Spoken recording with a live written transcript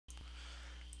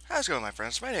How's it going, my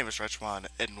friends? My name is Rechmon,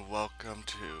 and welcome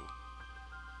to...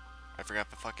 I forgot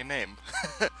the fucking name.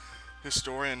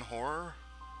 Historian Horror?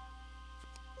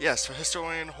 Yes, a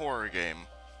Historian Horror game.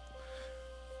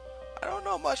 I don't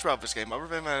know much about this game, other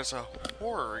than that it's a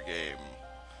horror game.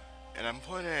 And I'm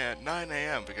playing it at 9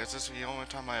 a.m. because this is the only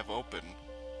time I have open.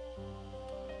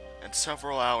 And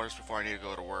several hours before I need to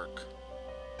go to work.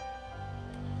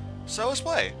 So let's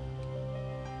play!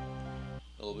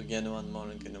 It began one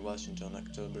morning in Washington,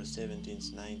 October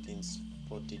 17th,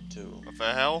 1942. What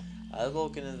the hell? I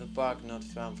walk in the park not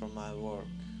far from my work.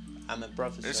 I'm a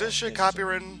professor Is of this shit history.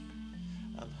 copywritten?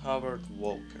 I'm Howard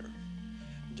Walker.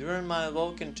 During my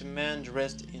walking, two men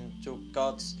dressed in two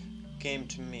coats came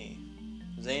to me.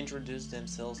 They introduced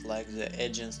themselves like the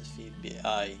agents of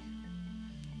FBI.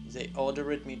 They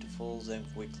ordered me to follow them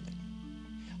quickly.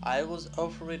 I was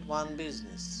offered one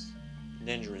business,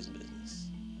 dangerous business.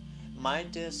 My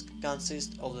desk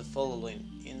consists of the following.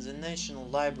 In the National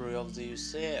Library of the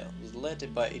USA, the letter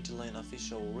by Italian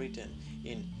official written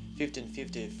in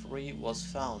 1553 was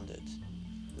founded.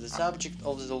 The subject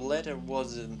of the letter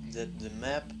was that the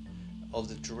map of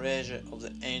the treasure of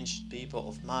the ancient people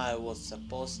of Maya was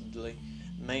supposedly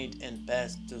made and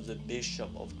passed to the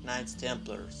Bishop of Knights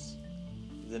Templars.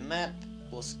 The map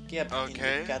was kept in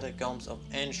the catacombs of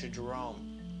ancient Rome.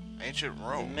 Ancient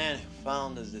Rome. The man who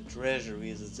found the treasure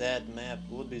with that map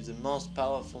would be the most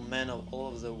powerful man of all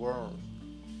of the world.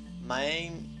 My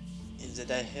aim is that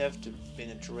I have to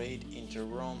penetrate into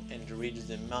Rome and reach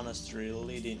the monastery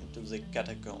leading to the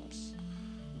catacombs.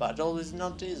 But all is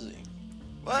not easy.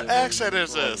 What accent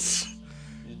is this?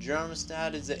 The German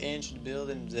studied the ancient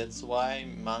building, that's why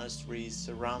monastery is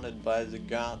surrounded by the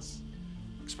gods.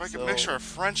 It's like a mixture of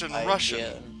French and I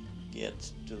Russian.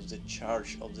 Get to the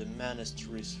church of the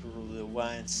monastery through the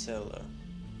wine cellar.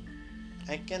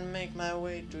 I can make my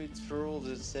way to it through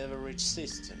the sewerage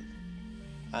system.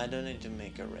 I don't need to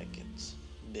make a racket.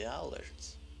 Be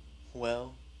alert.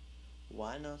 Well,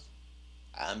 why not?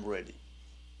 I'm ready.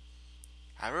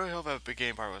 I really hope that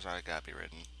beginning part was not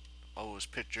copywritten. All those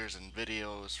pictures and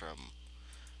videos from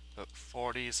the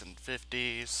 40s and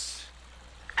 50s.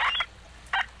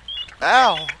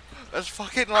 Ow! That's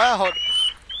fucking loud!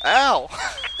 Ow!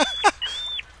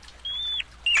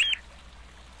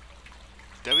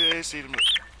 WAC to move.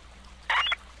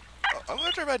 I'm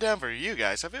gonna turn that down for you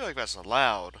guys. I feel like that's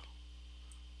loud.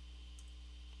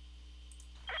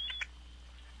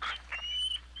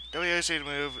 WAC to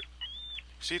move.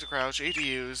 C to crouch. E to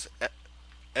use.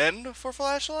 N for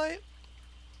flashlight?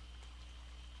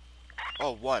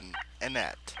 Oh, 1. And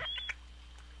that.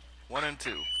 1 and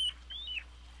 2.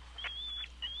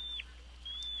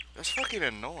 That's fucking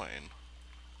annoying.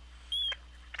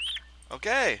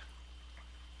 Okay.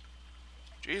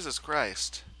 Jesus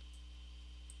Christ.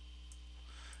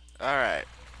 Alright.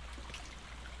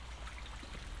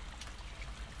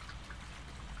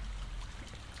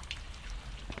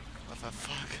 What the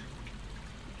fuck?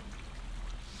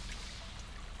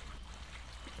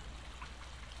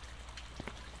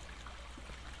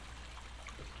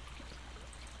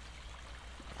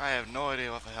 I have no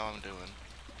idea what the hell I'm doing.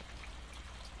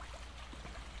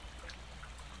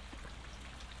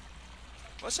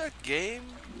 What's that game?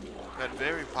 That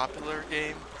very popular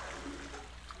game?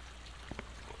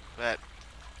 That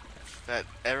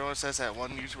everyone says that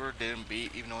one YouTuber didn't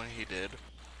beat even though he did.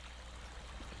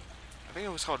 I think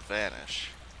it was called Vanish.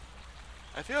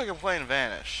 I feel like I'm playing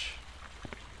Vanish.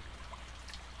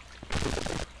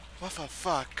 What the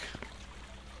fuck?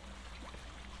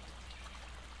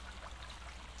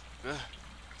 Ugh.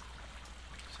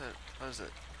 What is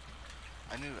it?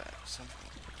 I knew that. Something.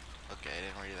 Okay, I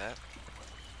didn't read that.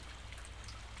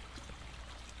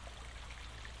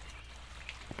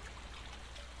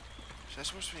 Is that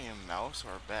supposed to be a mouse or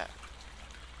a bat?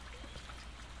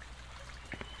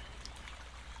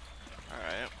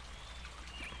 Alright.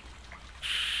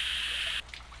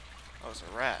 Oh, it's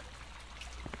a rat.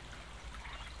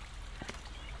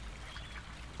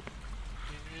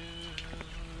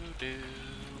 Do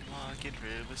walking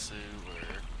through the sewer.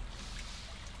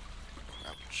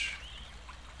 Ouch.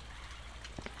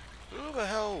 Who the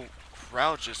hell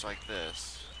crouches like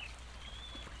this?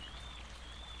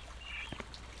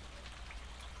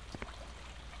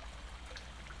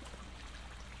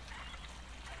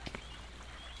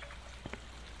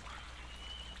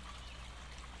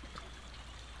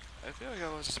 I feel like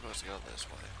I wasn't supposed to go this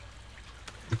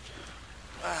way.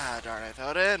 Ah, darn, I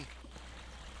fell in.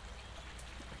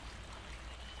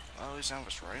 Well, at least I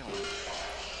was railing.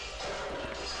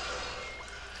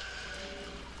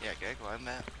 Yeah, can I climb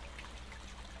that?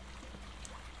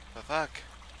 The fuck?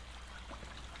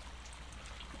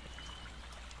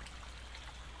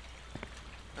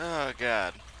 Oh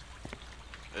god.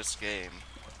 This game.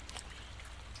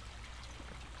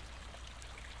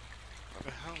 Where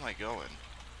the hell am I going?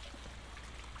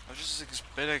 I've just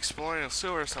been exploring a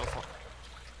sewer so far.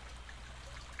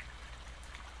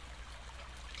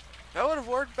 That would have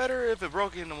worked better if it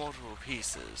broke into multiple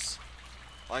pieces.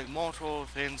 Like multiple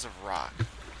things of rock. Get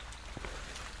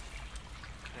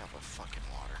out of fucking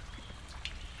water.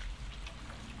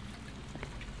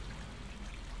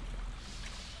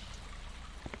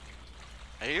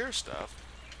 I hear stuff.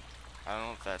 I don't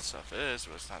know what that stuff is,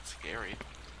 but it's not scary.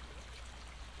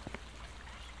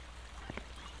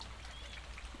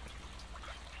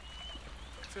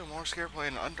 I feel more scared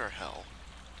playing Underhell.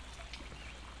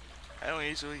 I don't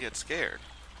easily get scared.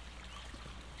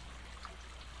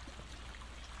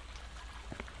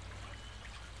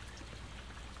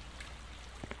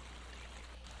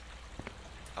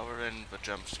 Other than the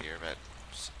jump scare,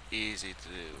 that's easy to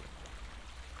do.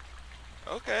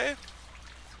 Okay.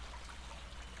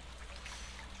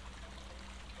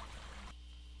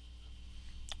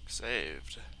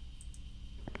 Saved.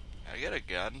 I get a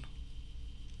gun.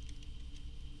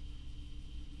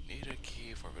 Need a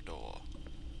key for the door.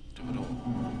 To the door.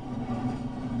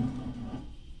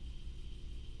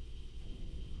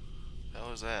 How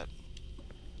was that?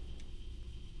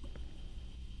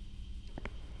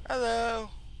 Hello.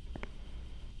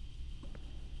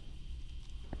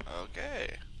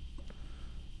 Okay.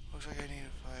 Looks like I need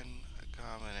to find a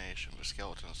combination of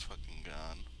skeleton's fucking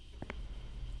gun.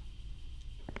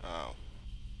 Oh.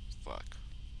 Fuck.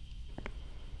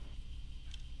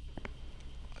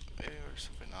 Maybe there's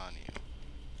something on you.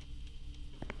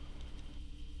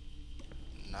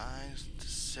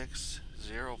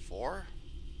 9604?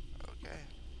 Okay.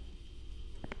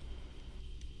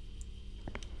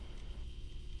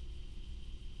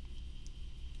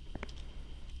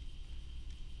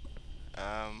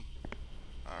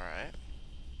 Alright.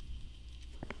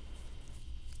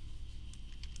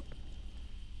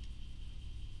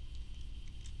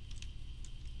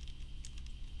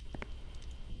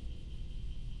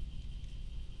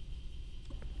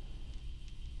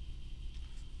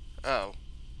 Oh.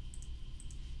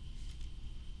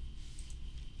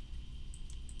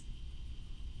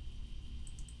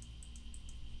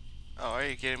 Oh, are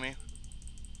you kidding me?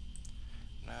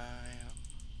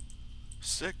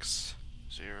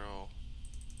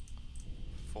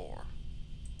 9604.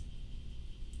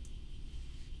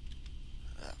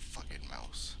 That fucking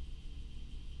mouse.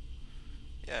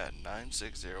 Yeah,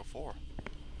 9604.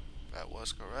 That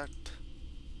was correct.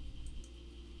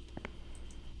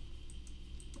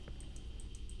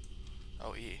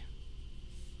 Oh, E.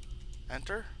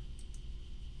 Enter?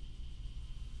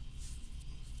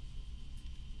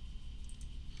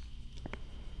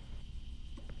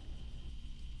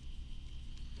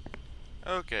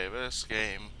 Okay, this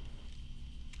game.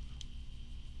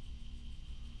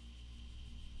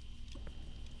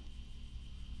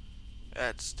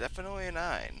 That's definitely a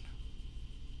 9.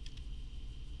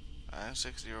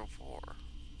 9604.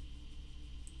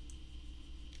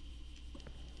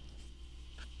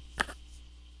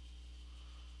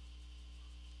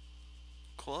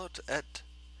 Quote et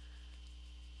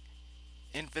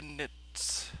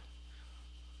infinites.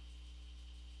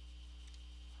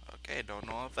 Okay, don't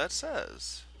know what that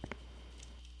says.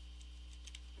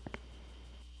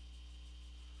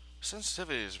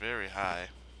 Sensitivity is very high.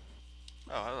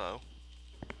 Oh, hello.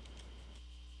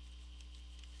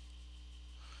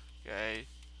 Okay.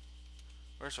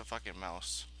 Where's the fucking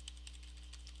mouse?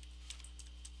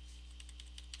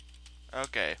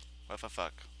 Okay. What the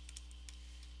fuck?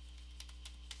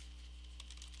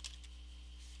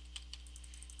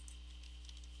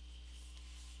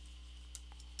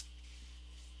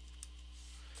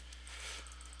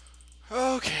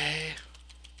 Okay.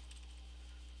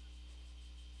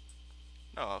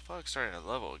 No, I thought starting a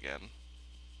level again.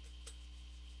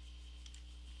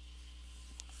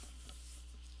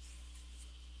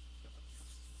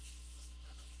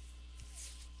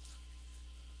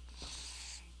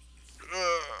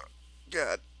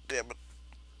 God damn it.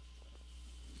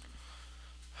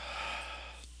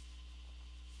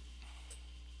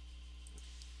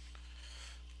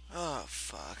 Oh,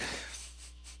 fuck.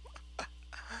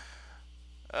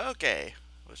 Okay.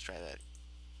 Let's try that.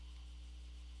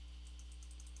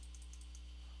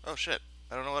 Oh, shit.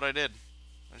 I don't know what I did.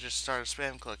 I just started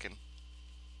spam clicking.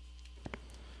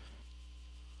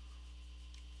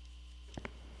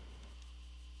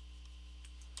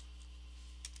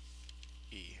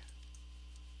 E.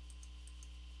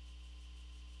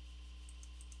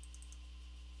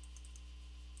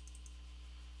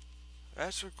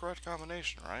 That's the correct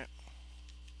combination, right?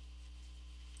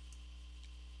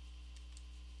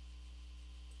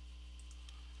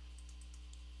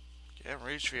 Can't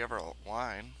reach if you ever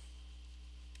whine.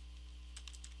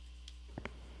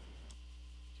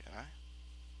 Can I?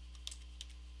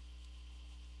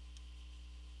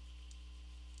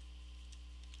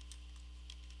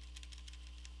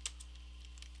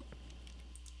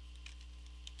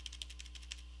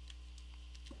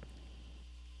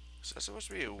 Is that supposed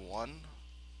to be a 1?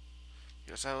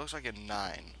 Yes, that looks like a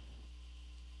 9.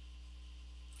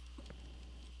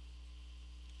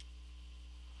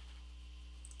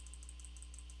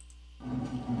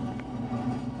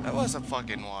 That was a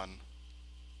fucking 1.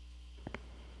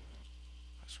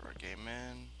 That's where I came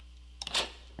in.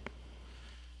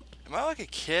 Am I like a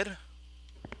kid?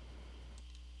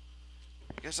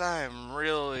 I guess I am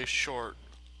really short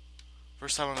for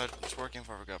someone that's working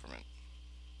for the government.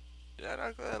 Did I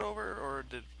knock that over, or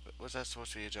was that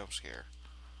supposed to be a jump scare?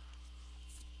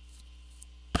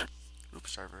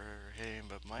 Oops, server hitting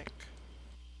but mic.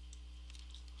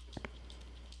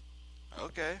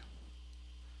 Okay.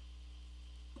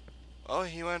 Oh,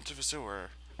 he went to the sewer,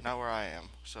 not where I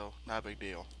am, so not a big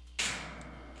deal.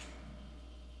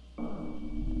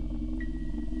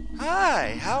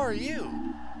 Hi, how are you?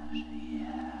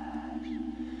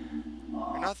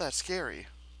 You're not that scary.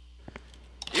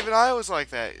 Even I was like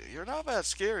that. You're not that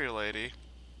scary, lady.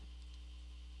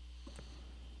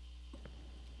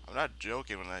 I'm not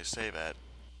joking when I say that.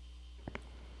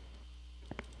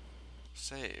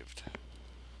 Saved.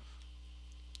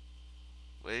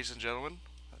 Ladies and gentlemen,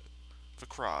 the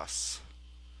cross.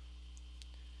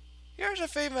 Here's a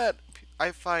thing that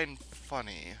I find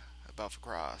funny about the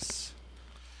cross.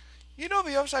 You know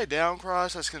the upside down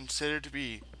cross is considered to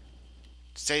be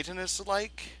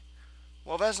Satanist-like?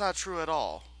 Well, that's not true at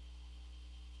all.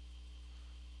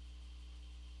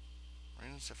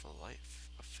 Rings of a life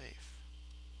of faith.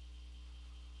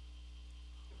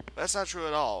 That's not true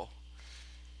at all.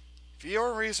 The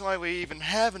only reason why we even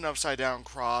have an upside down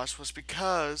cross was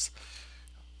because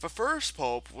the first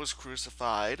pope was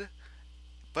crucified,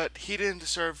 but he didn't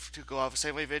deserve to go out the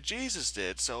same way that Jesus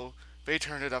did, so they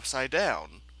turned it upside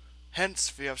down.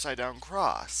 Hence the upside down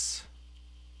cross.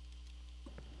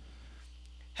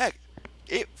 Heck,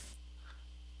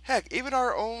 even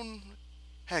our own,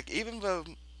 even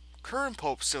the current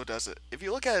pope still does it. If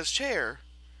you look at his chair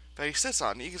that he sits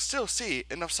on, you can still see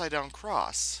an upside down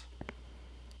cross.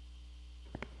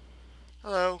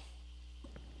 Hello.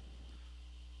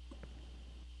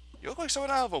 You look like someone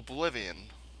out of Oblivion.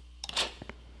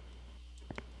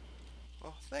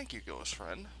 Well, thank you, ghost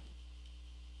friend.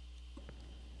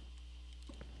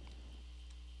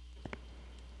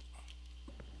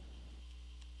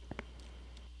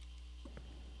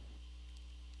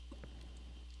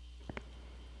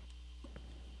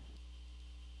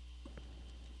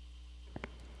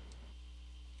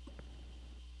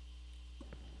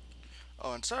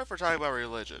 Oh, and sorry for talking about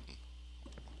religion.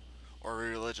 Or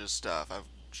religious stuff. I've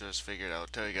just figured I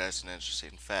would tell you guys an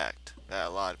interesting fact that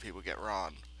a lot of people get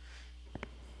wrong.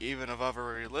 Even of other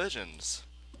religions.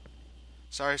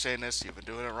 Sorry, Satanists, you've been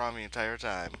doing it wrong the entire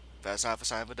time. That's not the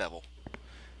sign of the devil.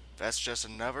 That's just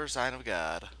another sign of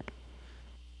God.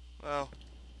 Well,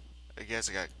 I guess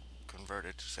I got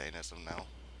converted to Satanism now.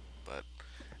 But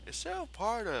it's still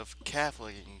part of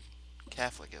Catholicism,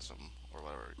 or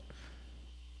whatever.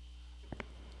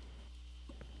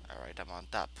 Alright, I'm on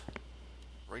top.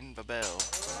 Ring the bell.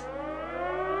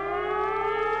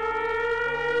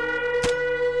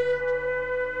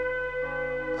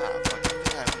 Ah, fuck, I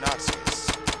think I have Nazis.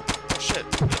 Oh shit.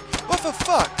 What the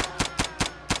fuck?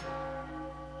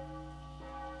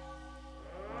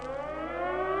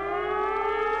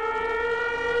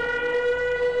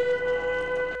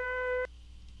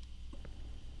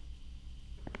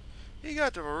 He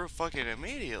got to the roof fucking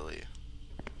immediately.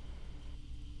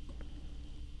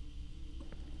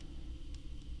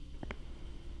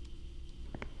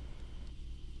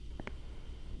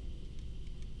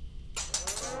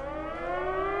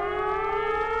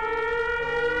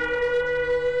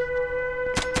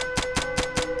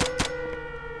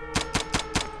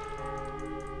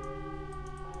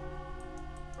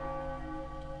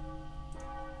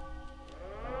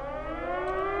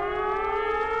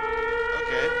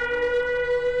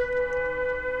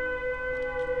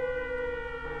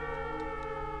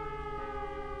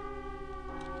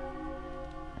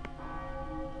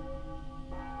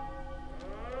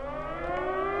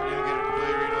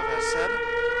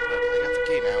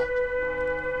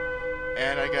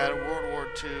 And I got a World War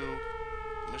II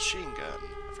machine gun.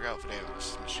 I forgot what the name of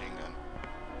this machine gun.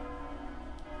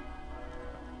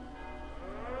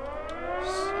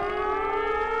 Let's see.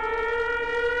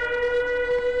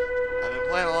 I've been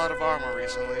playing a lot of armor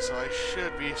recently, so I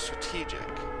should be strategic.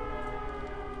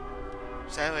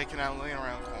 Sadly, I cannot lean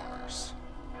around corners.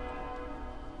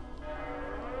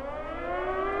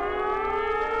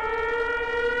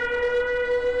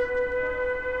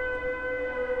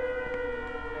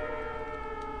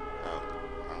 Oh,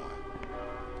 wrong way.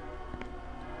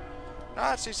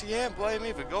 Nazis, you can't blame me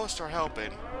if ghosts are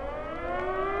helping.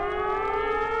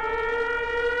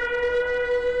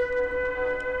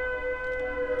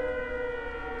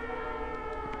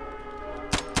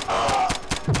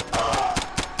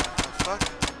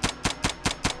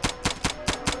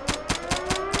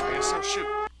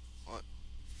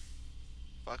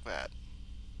 Fuck that.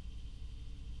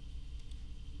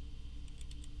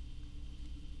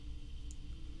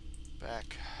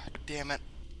 Back. Damn it.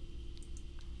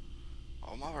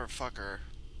 Oh, motherfucker.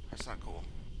 That's not cool.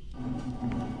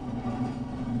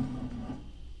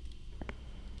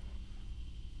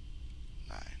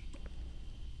 9.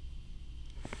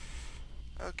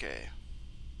 Okay.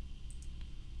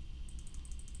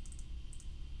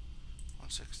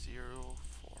 160.04.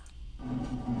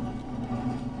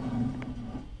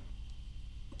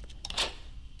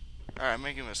 Alright, I'm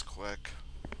making this quick.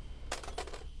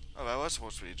 Oh, that was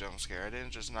supposed to be a jump scare. I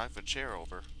didn't just knock the chair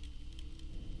over.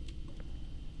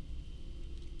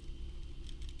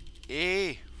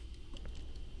 E.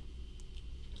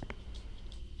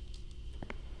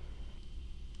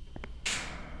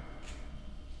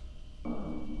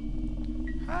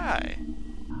 Hi.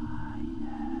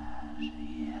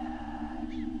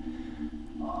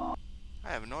 I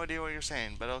have no idea what you're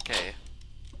saying, but okay.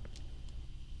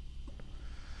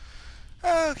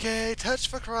 Okay,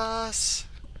 touch the cross.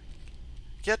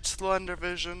 Get Slender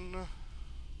Vision.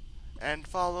 And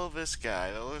follow this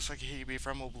guy. That looks like he'd be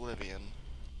from Oblivion.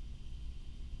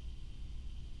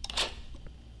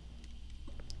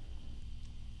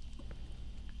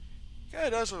 Guy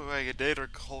does look like a data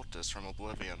cultist from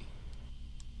Oblivion.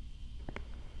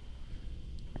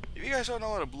 If you guys don't know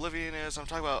what Oblivion is, I'm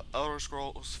talking about Elder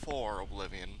Scrolls 4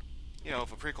 Oblivion. You know,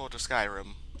 the prequel to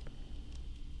Skyrim.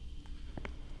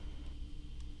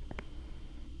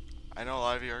 I know a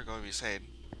lot of you are going to be saying,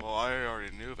 well, I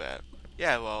already knew that.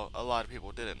 Yeah, well, a lot of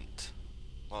people didn't.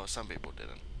 Well, some people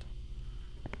didn't.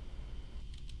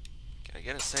 Can I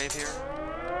get a save here?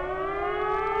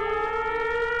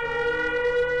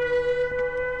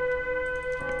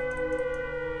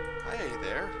 Hey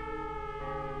there.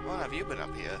 How long have you been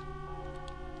up here?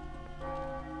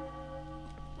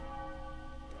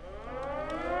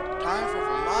 Time for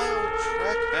a mild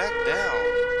trek back down.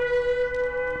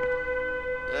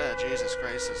 Jesus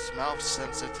Christ, his mouth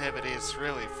sensitivity is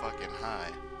really fucking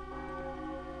high.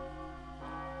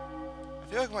 I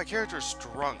feel like my character's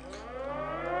drunk.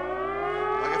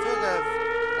 Like, I feel like I have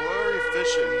blurry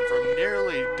vision from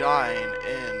nearly dying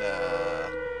in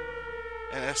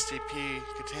an STP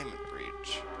containment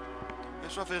breach.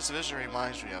 That's what this vision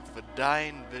reminds me of, the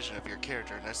dying vision of your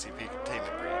character in STP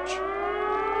containment breach.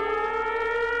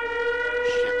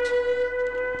 Shit.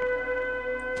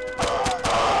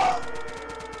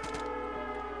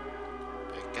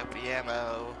 Pick up the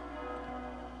ammo.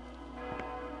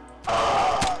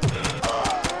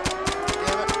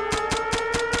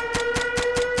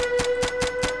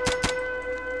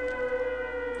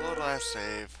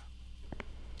 Save.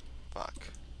 Fuck.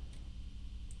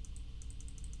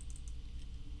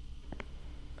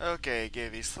 Okay,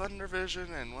 gave you Slender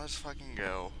Vision, and let's fucking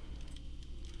go.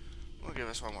 We'll give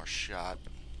us one more shot.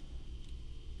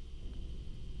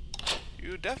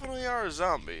 You definitely are a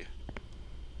zombie.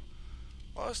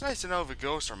 Well, it's nice to know the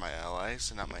ghosts are my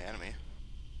allies and not my enemy.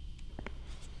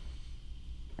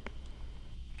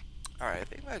 Alright, I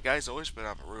think that guy's always been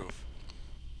on the roof.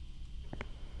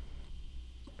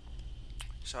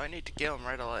 So I need to kill him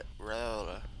right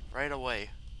away.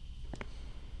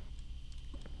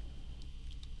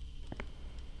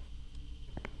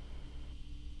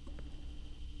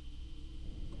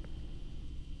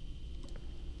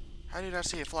 How do you not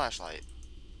see a flashlight?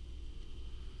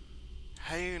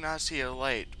 How do you not see a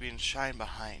light being shined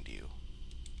behind you?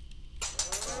 What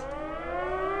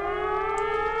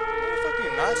the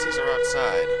fucking Nazis are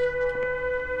outside?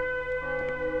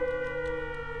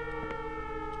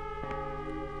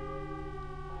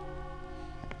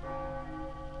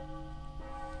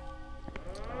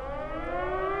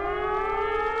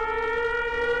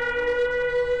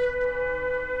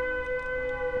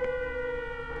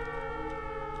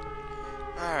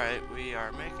 We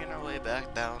are making our way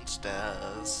back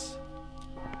downstairs.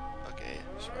 Okay,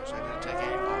 suppose I didn't take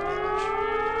any fall damage.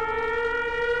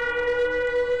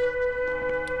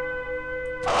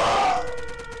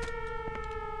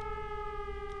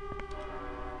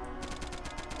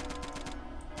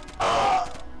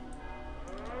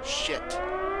 Shit.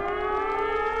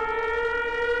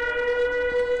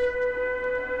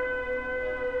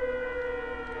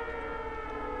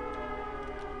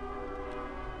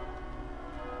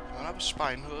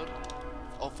 spine hood.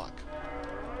 Oh fuck.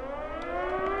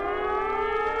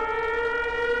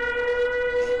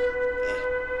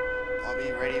 I'll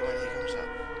be ready when he comes up.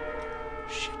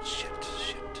 Shit, shit,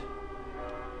 shit.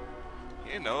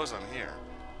 He knows I'm here.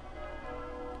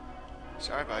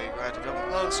 Sorry about you, you're going to have to come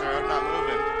closer, I'm not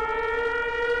moving.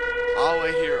 I'll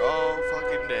wait here all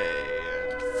fucking day,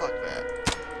 and fuck that.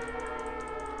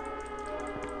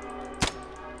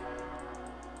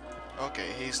 Okay,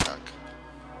 he's stuck.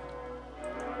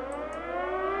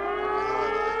 How am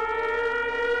I?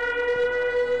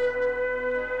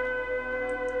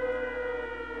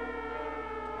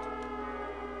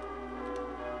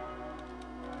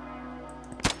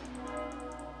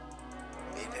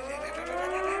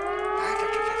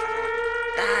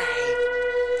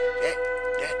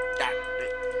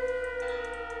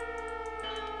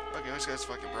 Okay, this guy's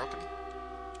fucking broken.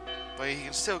 But he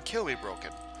can still kill me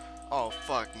broken. Oh,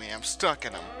 fuck me, I'm stuck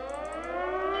in him.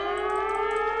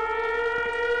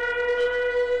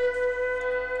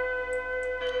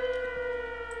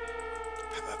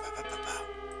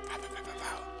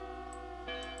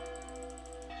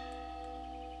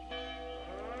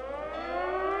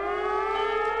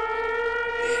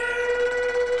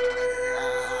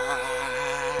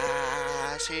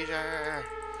 Caesar!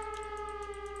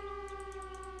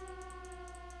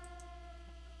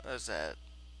 What is that?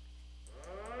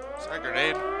 Is that a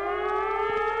grenade? Wait,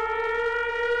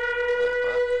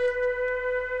 what?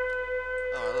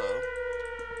 Oh, hello.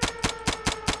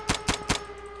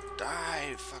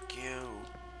 Die, fuck you.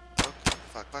 Oh,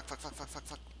 fuck, fuck, fuck, fuck, fuck, fuck,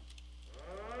 fuck.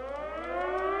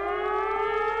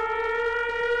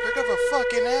 Pick up a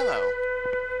fucking ammo.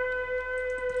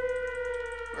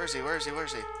 Where is he? Where is he? Where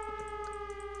is he?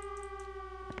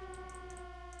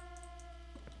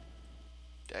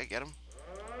 Did I get him?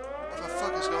 What the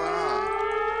fuck is going on?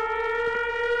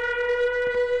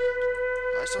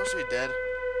 Am I supposed to be dead?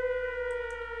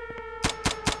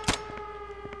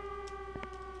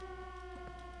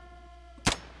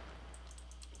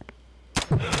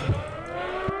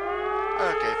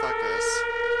 Okay, fuck this.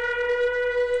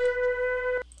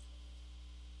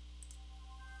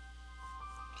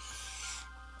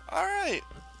 Alright.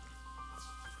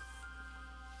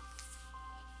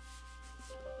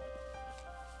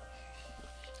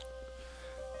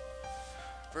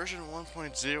 Version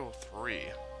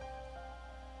 1.03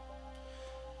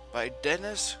 by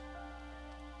Dennis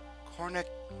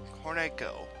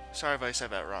Corneco. Sorry if I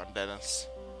said that wrong, Dennis.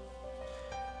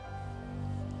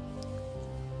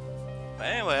 But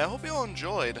anyway, I hope you all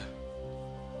enjoyed.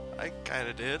 I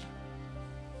kinda did.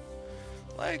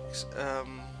 Like,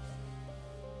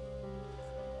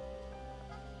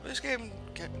 this game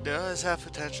does have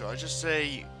potential. I just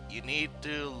say you need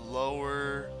to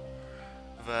lower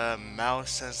the mouse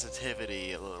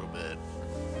sensitivity a little bit,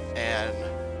 and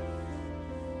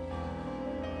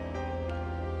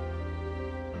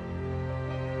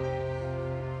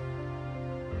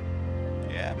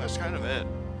yeah, that's kind of it.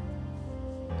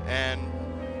 And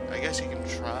I guess you can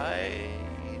try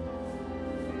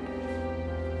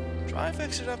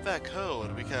fixing up that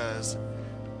code, because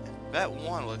that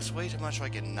 1 looks way too much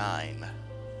like a 9.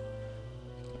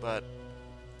 But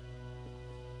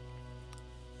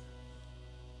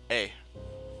hey,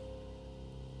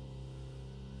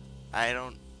 I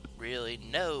don't really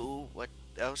know what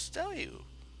else to tell you.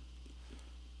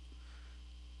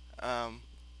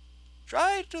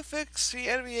 Try to fix the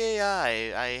enemy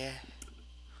AI.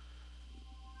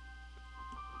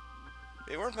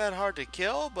 They weren't that hard to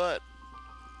kill, but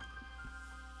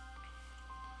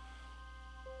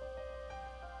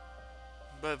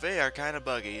they are kind of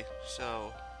buggy.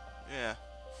 So yeah.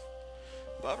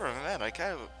 But other than that,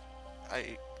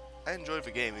 I enjoyed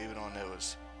the game even though it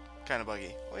was kind of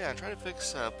buggy. Oh yeah, and try to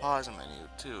fix pause menu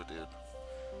too, dude.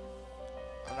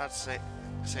 I'm not saying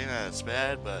that it's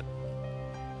bad, but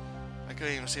I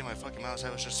couldn't even see my fucking mouse. I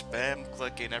was just spam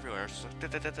clicking everywhere. Just like,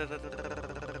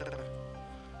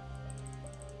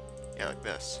 yeah, like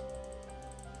this.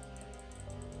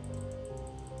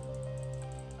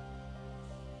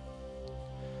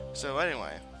 So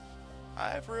anyway,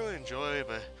 I've really enjoyed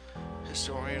the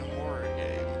historian horror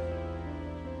game.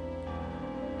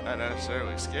 Not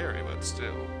necessarily scary, but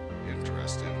still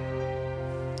interesting.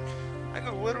 I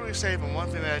can literally say the one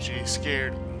thing that actually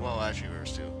scared, well, actually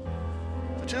there's two.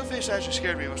 The two things that actually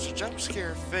scared me was the jump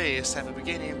scare face at the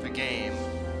beginning of the game,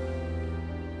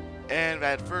 and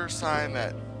that first time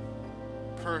that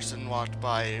person walked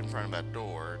by in front of that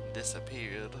door and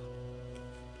disappeared.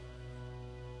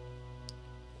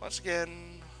 Once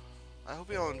again, I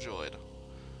hope you all enjoyed.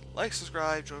 Like,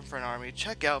 subscribe, join Friend Army,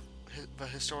 check out the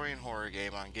historian horror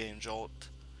game on Game Jolt,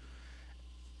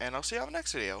 and I'll see you on the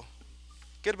next video.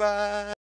 Goodbye!